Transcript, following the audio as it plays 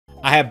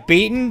I have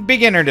beaten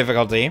beginner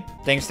difficulty,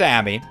 thanks to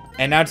Abby.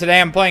 And now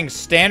today I'm playing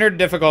standard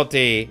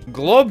difficulty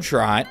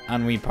Globetrot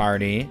on Wii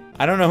Party.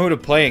 I don't know who to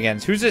play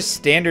against. Who's a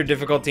standard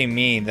difficulty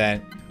me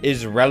that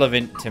is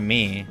relevant to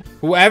me?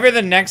 Whoever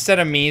the next set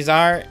of me's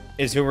are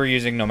is who we're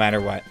using no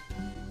matter what.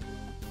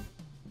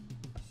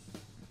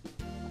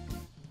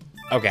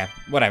 Okay,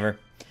 whatever.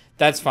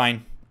 That's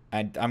fine.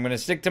 I'm gonna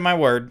stick to my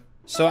word.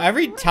 So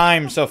every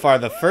time so far,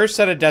 the first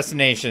set of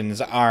destinations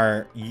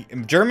are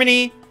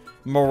Germany,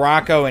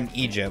 Morocco, and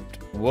Egypt.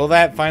 Will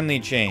that finally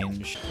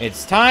change?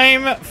 It's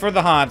time for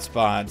the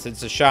hotspots.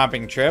 It's a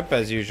shopping trip,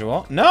 as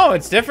usual. No,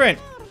 it's different.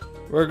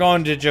 We're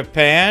going to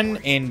Japan,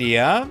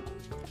 India,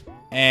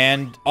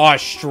 and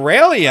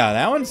Australia.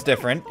 That one's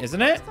different,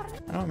 isn't it?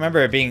 I don't remember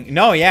it being...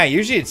 No, yeah,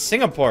 usually it's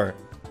Singapore.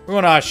 We're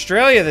going to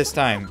Australia this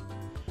time.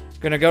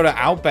 Gonna go to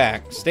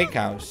Outback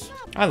Steakhouse.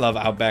 I love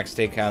Outback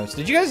Steakhouse.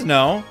 Did you guys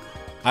know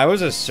I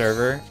was a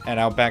server at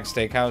Outback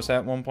Steakhouse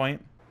at one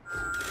point?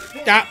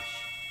 Ah.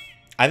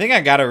 I think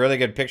I got a really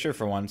good picture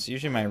for once.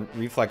 Usually my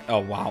reflect... Oh,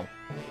 wow.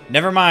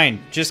 Never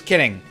mind. Just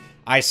kidding.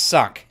 I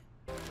suck.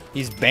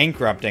 He's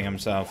bankrupting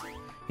himself.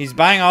 He's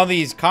buying all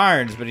these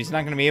cards, but he's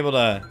not going to be able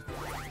to...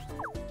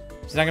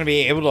 He's not going to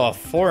be able to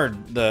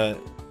afford the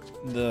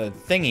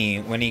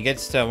thingy when he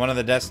gets to one of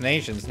the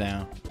destinations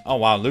now. Oh,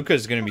 wow.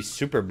 Luca's going to be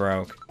super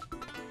broke.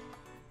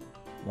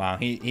 Wow.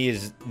 He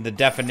is the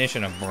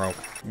definition of broke.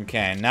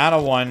 Okay. Not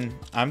a 1.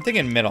 I'm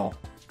thinking middle.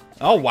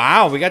 Oh,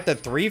 wow. We got the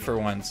 3 for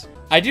once.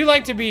 I do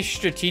like to be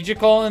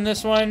strategical in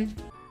this one.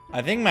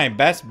 I think my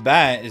best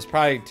bet is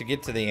probably to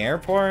get to the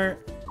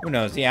airport. Who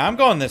knows? Yeah, I'm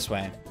going this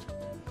way.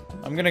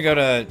 I'm gonna go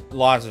to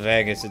Las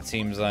Vegas, it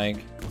seems like.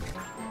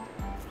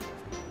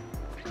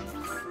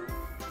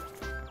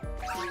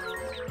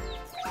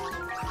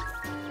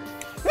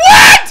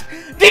 What?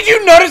 Did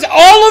you notice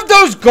all of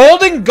those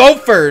golden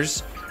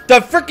gophers?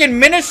 The freaking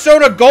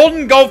Minnesota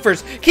golden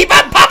gophers keep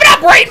on popping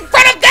up right in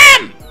front of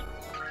them!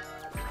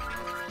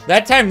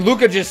 That time,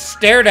 Luca just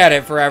stared at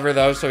it forever,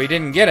 though, so he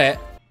didn't get it.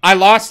 I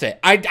lost it.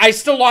 I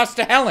still lost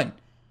to Helen.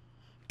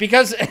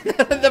 Because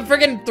the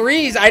friggin'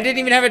 3s, I didn't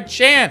even have a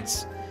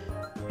chance.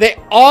 They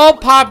all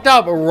popped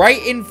up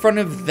right in front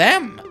of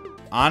them.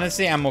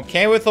 Honestly, I'm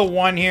okay with a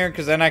 1 here,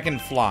 because then I can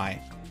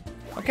fly.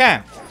 Okay.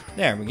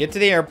 There, we get to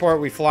the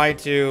airport. We fly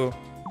to...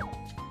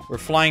 We're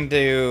flying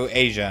to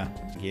Asia.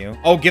 Thank you.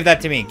 Oh, give that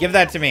to me. Give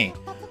that to me.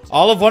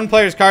 All of one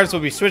player's cards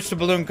will be switched to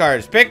balloon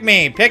cards. Pick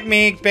me. Pick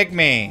me. Pick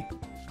me.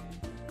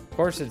 Of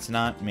course it's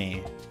not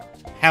me.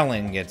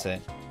 Helen gets it.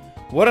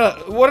 What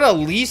a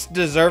least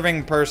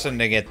deserving person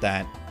to get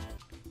that.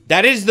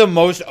 That is the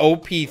most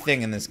OP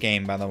thing in this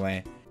game, by the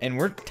way. And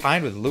we're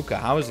tied with Luca.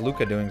 How is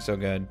Luca doing so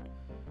good?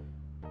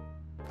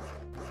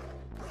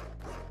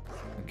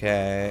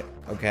 Okay.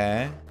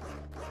 Okay.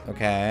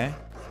 Okay.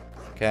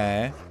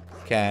 Okay.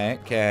 Okay.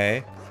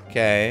 Okay.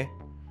 Okay.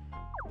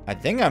 I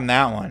think I'm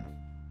that one.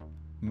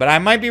 But I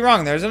might be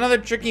wrong. There's another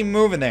tricky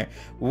move in there.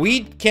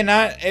 We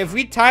cannot... If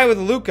we tie with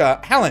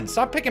Luca... Helen,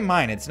 stop picking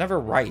mine. It's never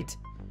right.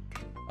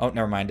 Oh,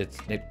 never mind. It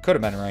could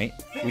have been right.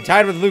 We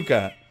tied with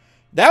Luca.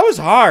 That was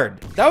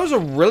hard. That was a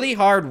really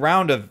hard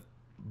round of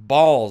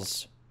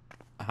balls.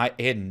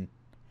 Hidden.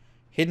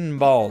 Hidden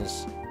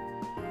balls.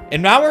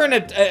 And now we're in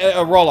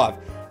a roll-off.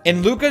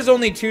 And Luca's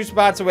only 2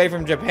 spots away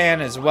from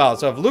Japan as well.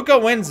 So if Luca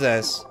wins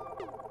this...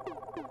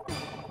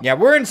 Yeah,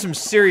 we're in some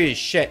serious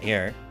shit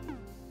here.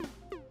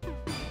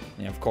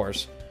 Yeah, of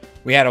course.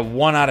 We had a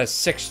 1 out of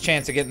 6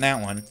 chance of getting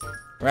that one.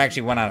 Or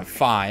actually 1 out of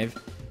 5.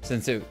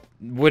 Since it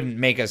wouldn't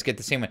make us get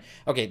the same one.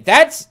 Okay,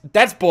 that's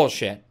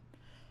bullshit.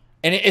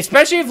 And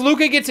especially if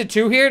Luca gets a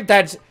 2 here,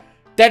 that's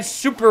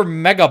super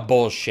mega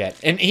bullshit.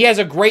 And he has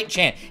a great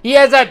chance. He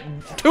has a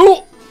 2.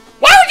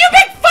 Why would you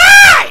pick 5?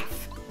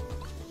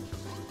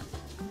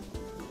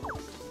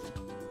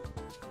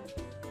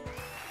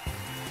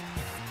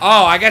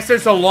 Oh, I guess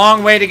there's a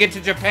long way to get to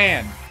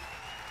Japan.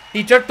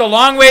 He took the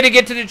long way to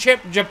get to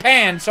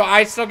Japan, so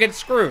I still get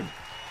screwed.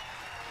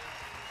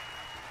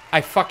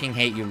 I fucking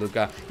hate you,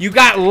 Luca. You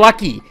got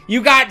lucky.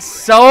 You got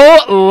so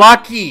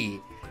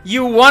lucky.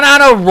 You won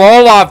on a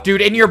roll-off,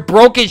 dude, and you're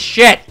broke as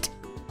shit.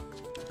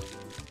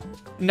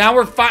 Now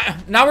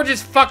we're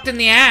just fucked in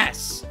the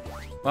ass.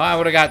 Well, I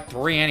would have got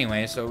 3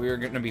 anyway, so we were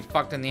going to be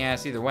fucked in the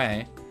ass either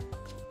way.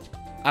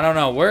 I don't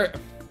know.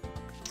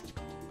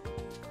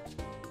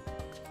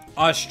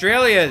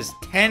 Australia is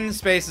 10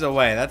 spaces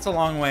away. That's a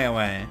long way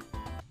away.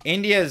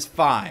 India is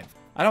 5.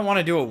 I don't want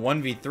to do a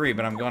 1v3,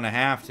 but I'm going to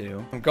have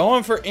to. I'm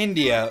going for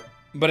India,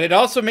 but it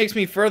also makes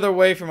me further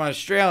away from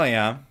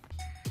Australia.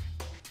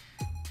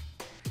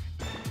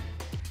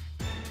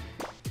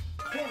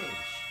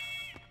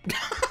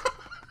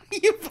 Are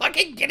you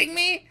fucking kidding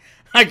me?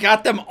 I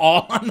got them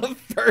all on the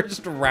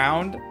first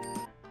round.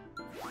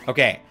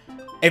 Okay.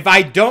 If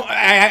I don't...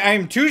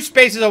 I'm 2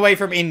 spaces away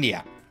from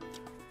India.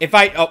 If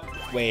I... Oh,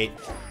 wait.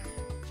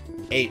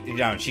 8.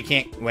 No, she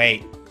can't...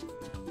 Wait.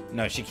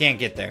 No, she can't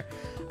get there.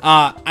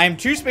 I'm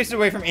 2 spaces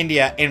away from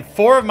India, and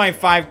 4 of my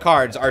 5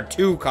 cards are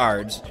 2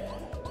 cards.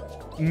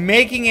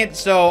 Making it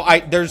so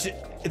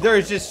there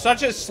is just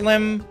such a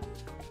slim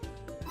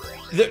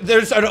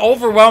There's an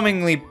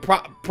overwhelmingly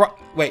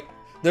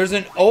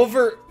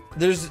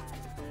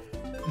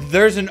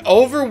there's an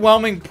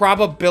overwhelming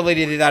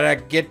probability that I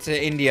get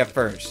to India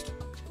first,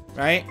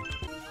 right?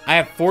 I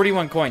have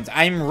 41 coins.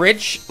 I'm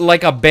rich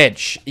like a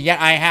bitch, yet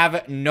I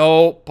have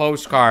no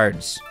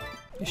postcards.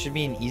 It should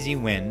be an easy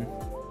win.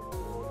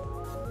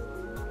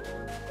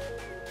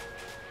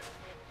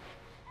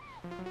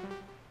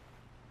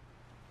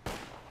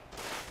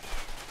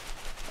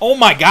 Oh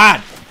my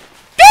god.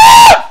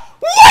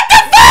 What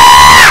the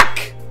fuck?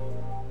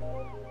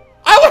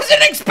 I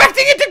wasn't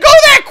expecting it to go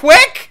that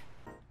quick.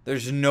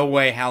 There's no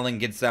way Helen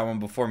gets that one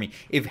before me.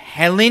 If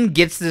Helen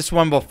gets this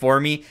one before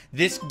me,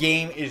 this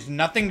game is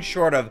nothing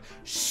short of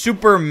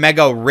super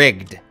mega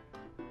rigged.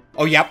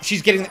 Oh, yep,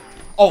 she's getting...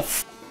 Oh,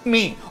 f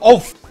me. Oh,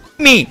 f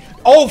me.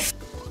 Oh, f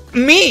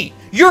me.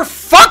 You're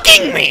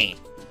fucking me.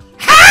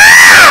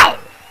 How?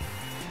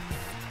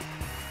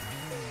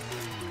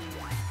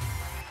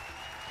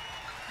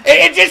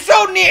 It just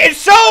so neat. It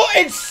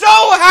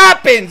so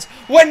happens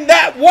when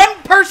that one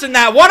person,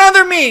 that one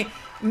other me,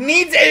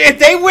 needs, if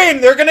they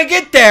win, they're gonna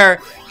get there.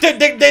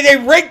 They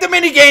rig the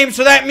mini game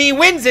so that me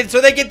wins it,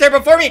 so they get there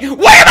before me.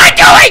 What am I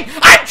doing?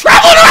 I'm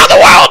traveling around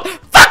the world,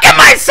 fucking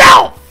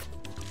myself.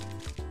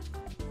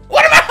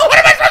 What am I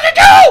supposed to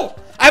do?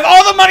 I have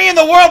all the money in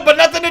the world, but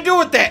nothing to do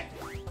with it.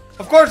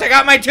 Of course, I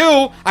got my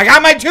two. I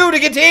got my two to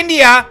get to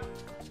India.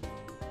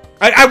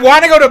 I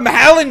want to go to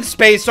Helen's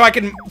space so I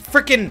can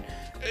freaking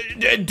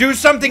do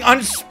something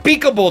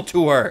unspeakable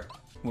to her.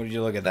 What did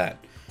you look at that?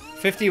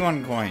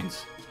 51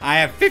 coins. I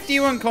have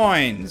 51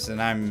 coins,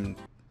 and I'm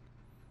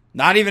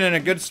not even in a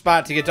good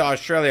spot to get to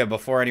Australia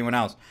before anyone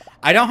else.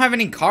 I don't have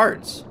any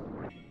cards.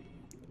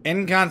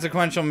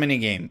 Inconsequential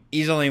minigame.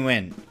 Easily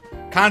win.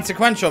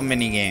 Consequential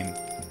minigame.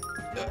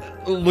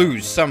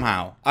 Lose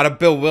somehow. Out of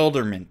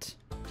bewilderment.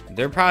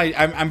 They're probably...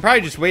 I'm probably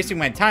just wasting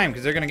my time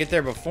because they're going to get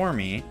there before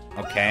me.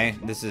 Okay,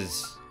 this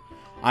is...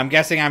 I'm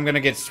guessing I'm going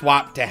to get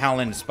swapped to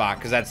Helen's spot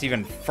because that's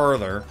even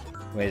further.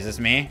 Wait, is this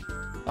me?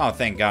 Oh,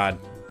 thank God.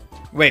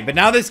 Wait, but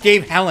now this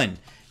gave Helen...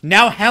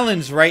 Now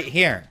Helen's right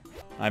here.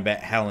 I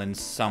bet Helen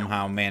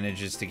somehow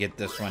manages to get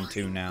this one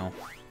too now.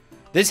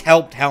 This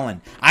helped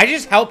Helen. I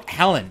just helped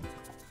Helen.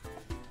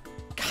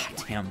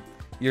 God damn.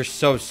 You're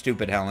so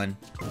stupid, Helen.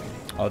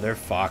 Oh, they're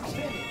fucked.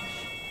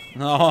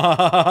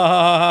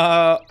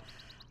 Oh,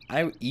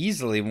 I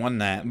easily won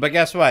that. But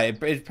guess what?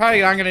 It's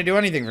probably not going to do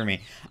anything for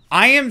me.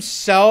 I am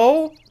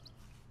so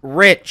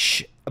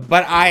rich,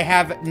 but I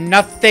have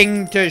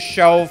nothing to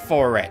show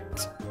for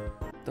it.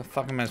 The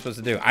fuck am I supposed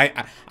to do?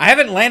 I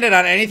haven't landed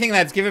on anything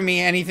that's given me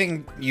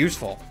anything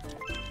useful.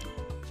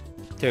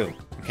 Two.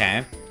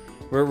 Okay.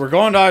 We're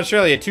going to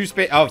Australia.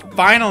 I'll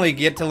finally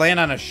get to land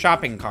on a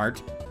shopping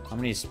cart. How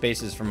many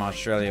spaces from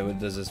Australia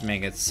does this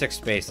make? It's 6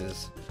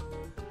 spaces.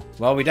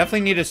 Well, we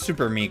definitely need a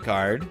Super Me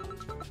card.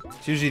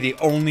 It's usually the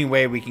only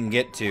way we can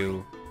get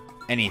to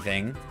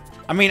anything.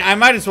 I mean, I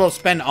might as well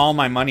spend all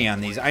my money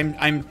on these.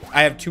 I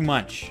have too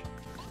much.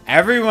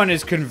 Everyone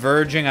is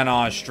converging on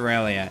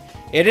Australia.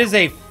 It is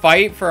a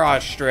fight for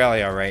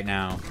Australia right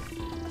now.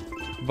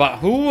 But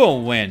who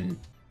will win?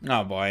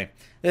 Oh boy.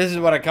 This is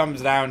what it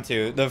comes down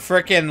to. The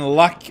frickin'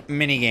 luck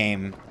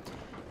minigame.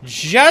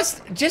 Just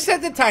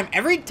at the time,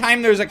 every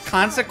time there's a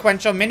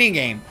consequential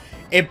minigame,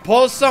 it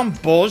pulls some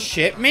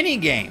bullshit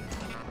minigame.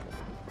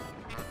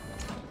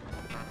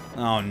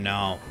 Oh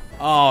no.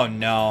 Oh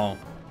no.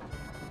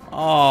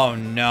 Oh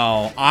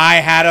no. I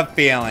had a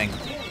feeling.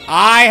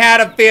 I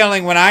had a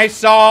feeling when I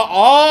saw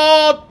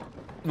all...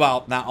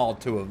 Well, not all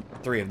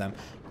 3 of them.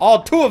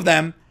 All 2 of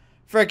them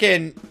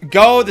frickin'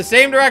 go the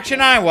same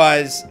direction I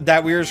was,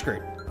 that we were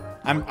screwed.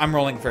 I'm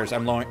rolling first.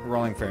 I'm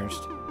rolling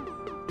first.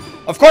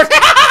 Of course.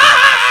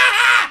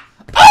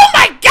 Oh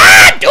my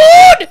god,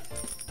 dude!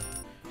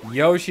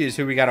 Yoshi is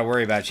who we gotta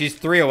worry about. She's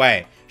 3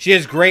 away. She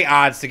has great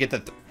odds to get the...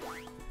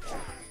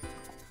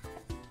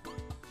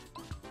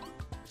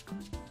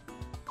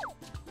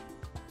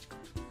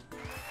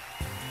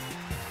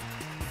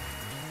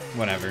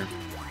 Whatever.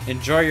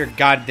 Enjoy your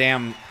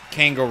goddamn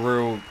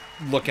kangaroo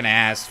looking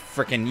ass.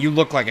 Frickin', you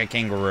look like a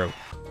kangaroo.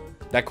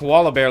 That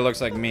koala bear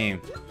looks like me.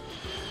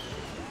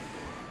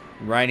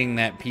 Riding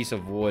that piece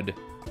of wood.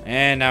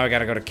 And now we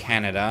gotta go to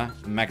Canada,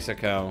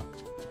 Mexico,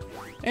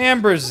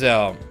 and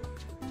Brazil.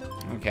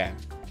 Okay.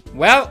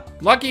 Well,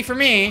 lucky for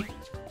me,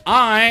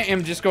 I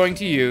am just going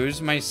to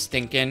use my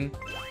stinking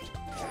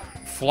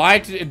fly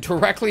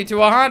directly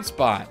to a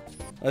hotspot.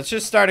 Let's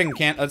just start in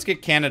let's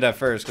get Canada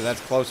first, because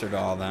that's closer to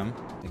all of them.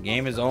 The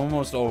game is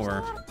almost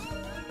over.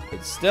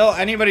 It's still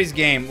anybody's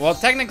game. Well,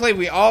 technically,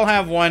 we all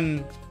have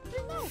one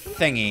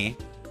thingy.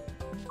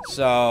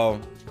 So,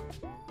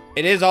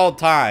 it is all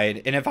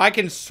tied. And if I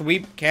can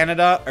sweep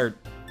Canada, or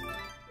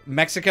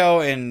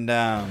Mexico and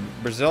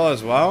Brazil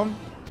as well.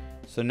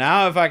 So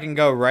now if I can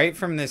go right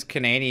from this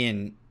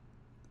Canadian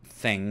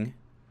thing,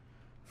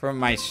 from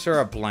my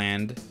syrup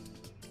land,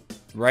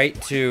 right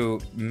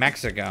to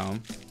Mexico.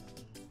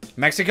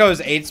 Mexico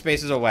is 8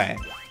 spaces away.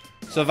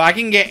 So if I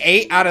can get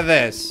 8 out of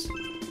this.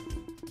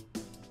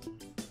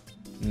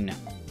 No.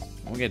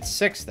 We'll get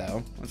 6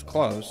 though. That's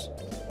close.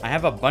 I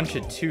have a bunch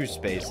of 2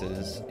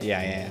 spaces.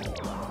 Yeah.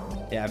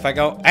 Yeah, if I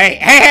go...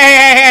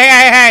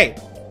 Hey!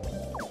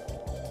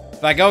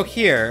 If I go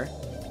here,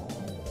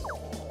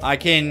 I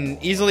can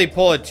easily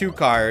pull a 2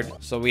 card.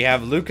 So we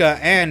have Luca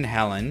and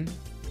Helen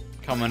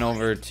coming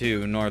over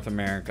to North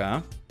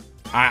America.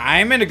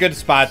 I'm in a good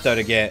spot, though,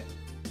 to get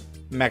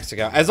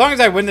Mexico. As long as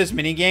I win this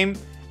mini game,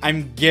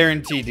 I'm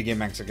guaranteed to get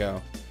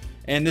Mexico.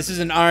 And this is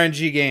an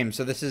RNG game,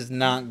 so this is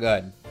not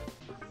good.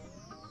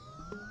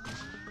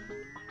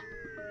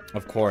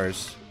 Of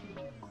course.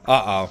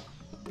 Uh-oh.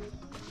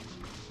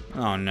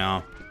 Oh,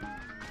 no.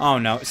 Oh,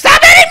 no.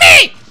 Stop hitting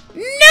me!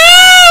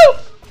 No!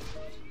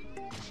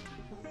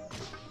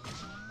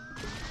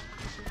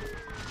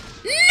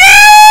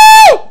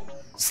 No!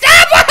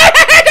 Stop!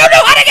 I don't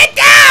know how to get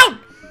down!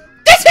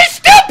 This is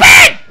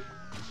stupid!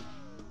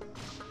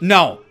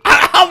 No.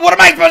 What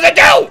am I supposed to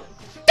do?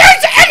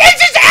 It's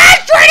just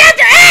asteroid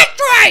after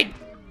asteroid!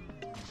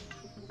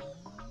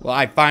 Well,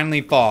 I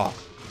finally fall.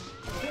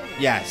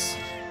 Yes.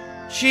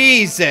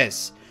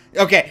 Jesus.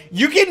 Okay,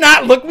 you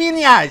cannot look me in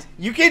the eyes.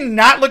 You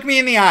cannot look me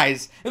in the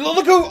eyes.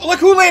 Look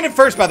who landed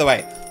first, by the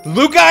way.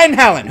 Luca and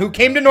Helen, who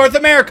came to North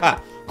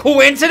America.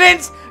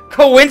 Coincidence?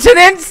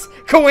 Coincidence?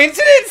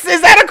 Coincidence?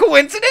 Is that a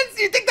coincidence?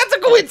 You think that's a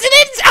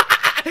coincidence?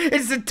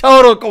 It's a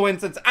total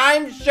coincidence.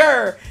 I'm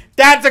sure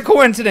that's a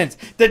coincidence.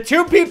 The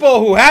 2 people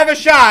who have a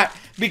shot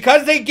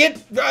because they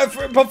get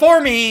before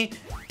me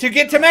to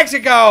get to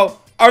Mexico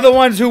are the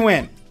ones who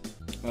win.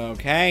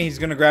 Okay, he's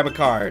gonna grab a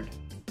card.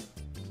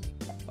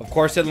 Of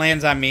course it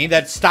lands on me.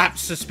 That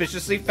stops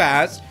suspiciously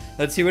fast.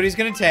 Let's see what he's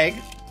gonna take.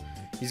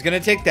 He's gonna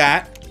take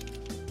that.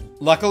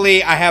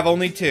 Luckily, I have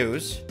only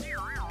 2s.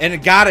 And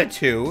it got a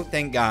 2,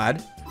 thank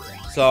God.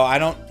 So I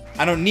don't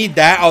need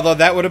that, although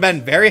that would have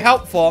been very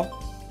helpful.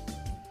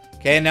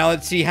 Okay, now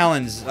let's see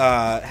Helen's.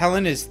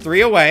 Helen is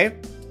 3 away.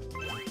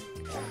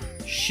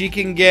 She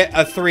can get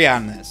a 3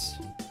 on this.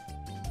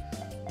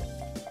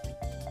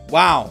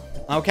 Wow.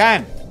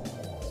 Okay.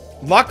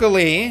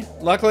 Luckily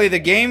the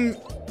game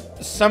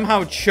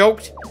somehow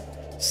choked.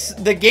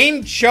 The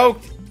game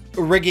choked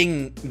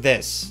rigging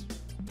this.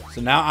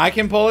 So now I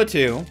can pull a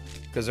 2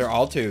 because they're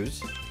all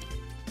 2s.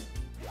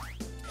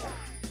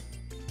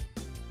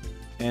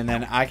 And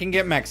then I can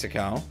get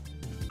Mexico.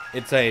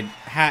 It's a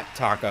hat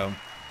taco,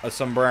 a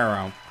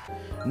sombrero.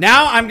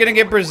 Now I'm going to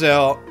get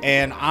Brazil,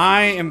 and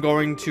I am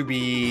going to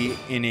be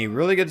in a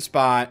really good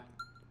spot.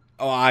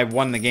 Oh, I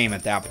won the game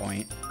at that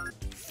point.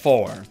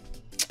 4.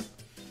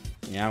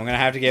 Yeah, I'm going to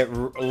have to get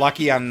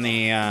lucky on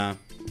the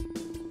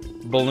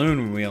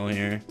balloon wheel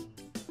here.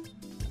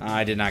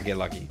 I did not get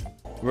lucky.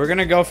 We're going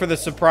to go for the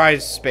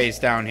surprise space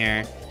down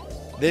here.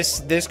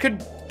 This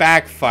could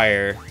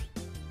backfire.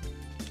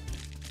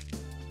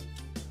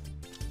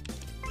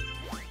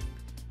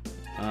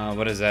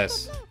 What is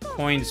this?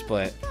 Coin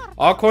split.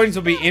 All coins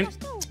will be in.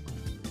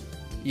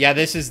 Yeah,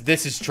 this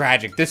is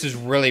tragic. This is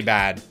really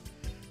bad.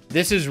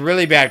 This is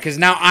really bad because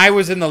now I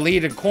was in the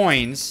lead of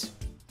coins.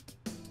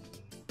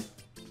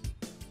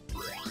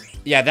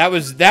 Yeah, that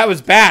was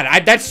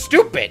bad. That's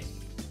stupid.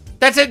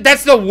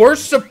 That's the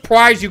worst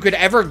surprise you could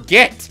ever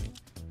get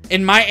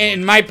in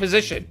my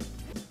position.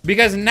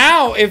 Because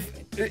now if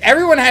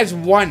everyone has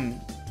 1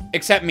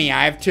 except me,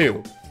 I have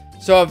 2.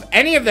 So if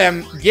any of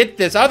them get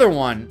this other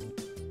one,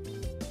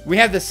 we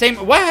have the same.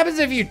 What happens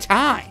if you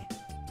tie?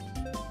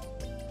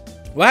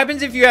 What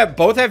happens if you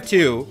both have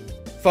 2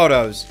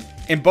 photos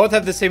and both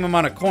have the same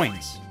amount of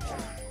coins?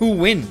 Who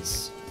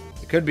wins?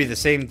 It could be the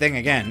same thing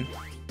again.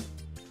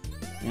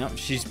 Yep,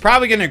 she's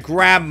probably gonna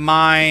grab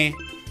my.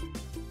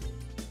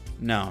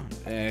 No,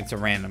 it's a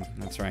random.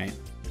 That's right.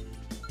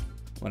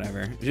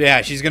 Whatever.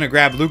 Yeah, she's gonna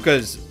grab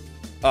Luca's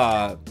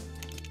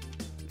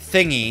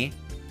thingy.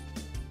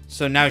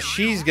 So now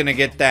she's gonna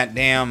get that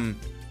damn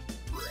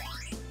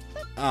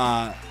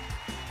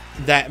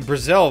that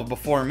Brazil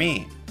before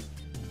me.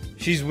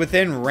 She's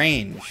within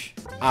range.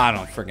 I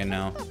don't freaking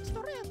know.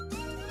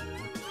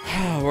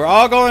 We're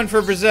all going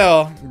for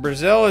Brazil.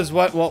 Brazil is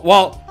what,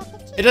 well,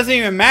 it doesn't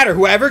even matter.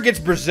 Whoever gets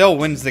Brazil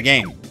wins the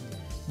game.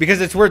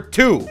 Because it's worth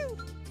 2.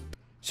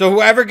 So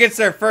whoever gets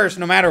there first,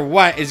 no matter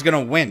what, is going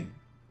to win.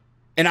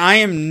 And I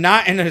am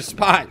not in a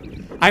spot.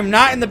 I'm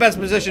not in the best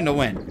position to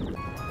win.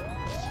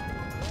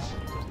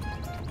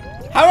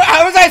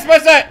 How was I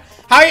supposed to...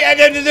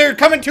 they're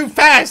coming too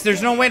fast.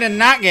 There's no way to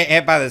not get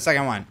hit by the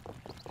second one.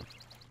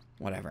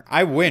 Whatever.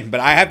 I win, but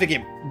I have to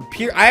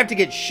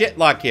get shit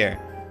luck here.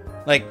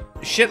 Like,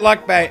 shit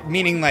luck by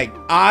meaning, like,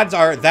 odds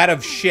are that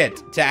of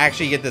shit to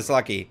actually get this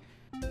lucky.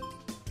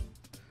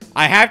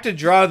 I have to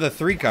draw the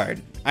 3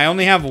 card. I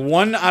only have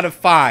 1 out of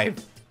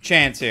 5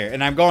 chance here,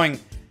 and I'm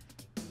going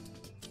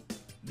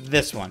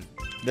this one.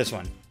 This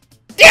one.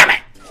 Damn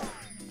it!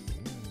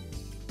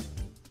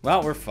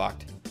 Well, we're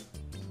fucked.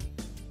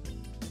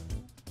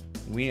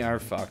 We are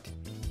fucked.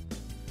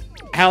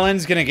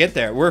 Helen's gonna get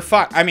there. We're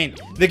fucked. I mean,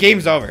 the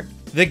game's over.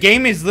 The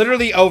game is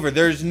literally over.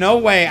 There's no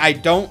way I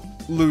don't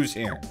lose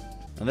here.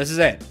 Well, this is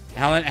it.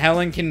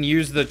 Helen can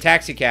use the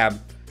taxi cab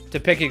to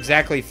pick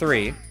exactly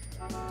 3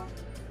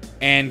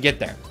 and get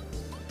there.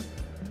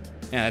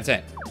 Yeah, that's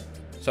it.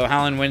 So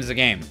Helen wins the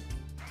game.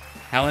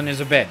 Helen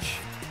is a bitch.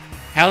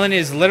 Helen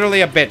is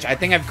literally a bitch. I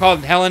think I've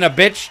called Helen a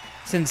bitch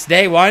since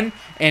day one,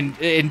 and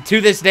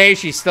to this day,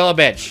 she's still a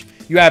bitch.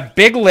 You have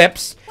big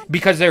lips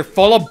because they're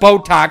full of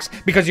Botox,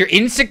 because you're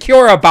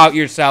insecure about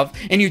yourself,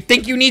 and you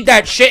think you need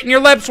that shit in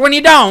your lips when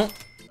you don't.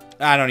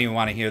 I don't even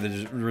want to hear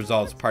the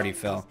results, Party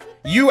Phil.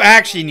 You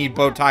actually need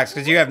Botox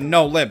because you have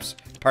no lips,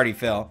 Party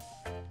Phil.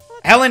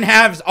 Helen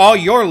has all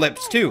your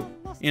lips, too.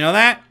 You know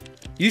that?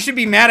 You should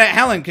be mad at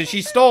Helen because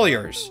she stole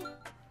yours.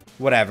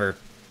 Whatever.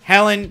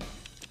 Helen,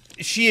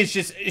 she is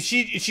just...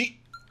 She...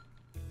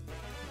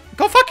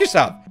 Go fuck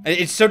yourself.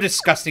 It's so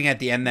disgusting at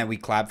the end that we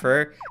clap for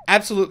her.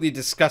 Absolutely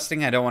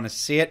disgusting. I don't want to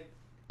see it.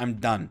 I'm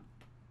done.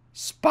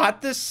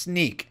 Spot the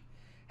Sneak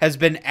has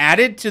been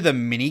added to the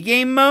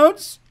minigame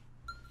modes?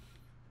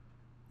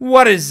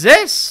 What is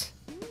this?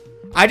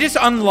 I just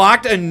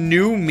unlocked a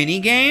new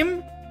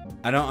minigame?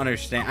 I don't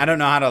understand. I don't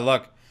know how to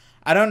look.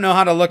 I don't know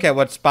how to look at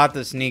what Spot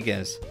the Sneak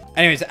is.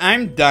 Anyways,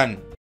 I'm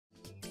done.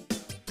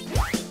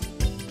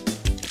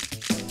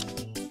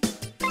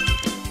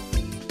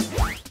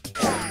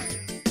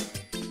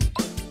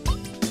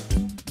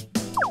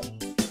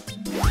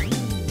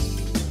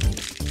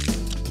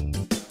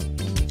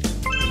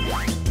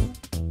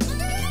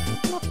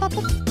 Pop, pop,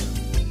 pop.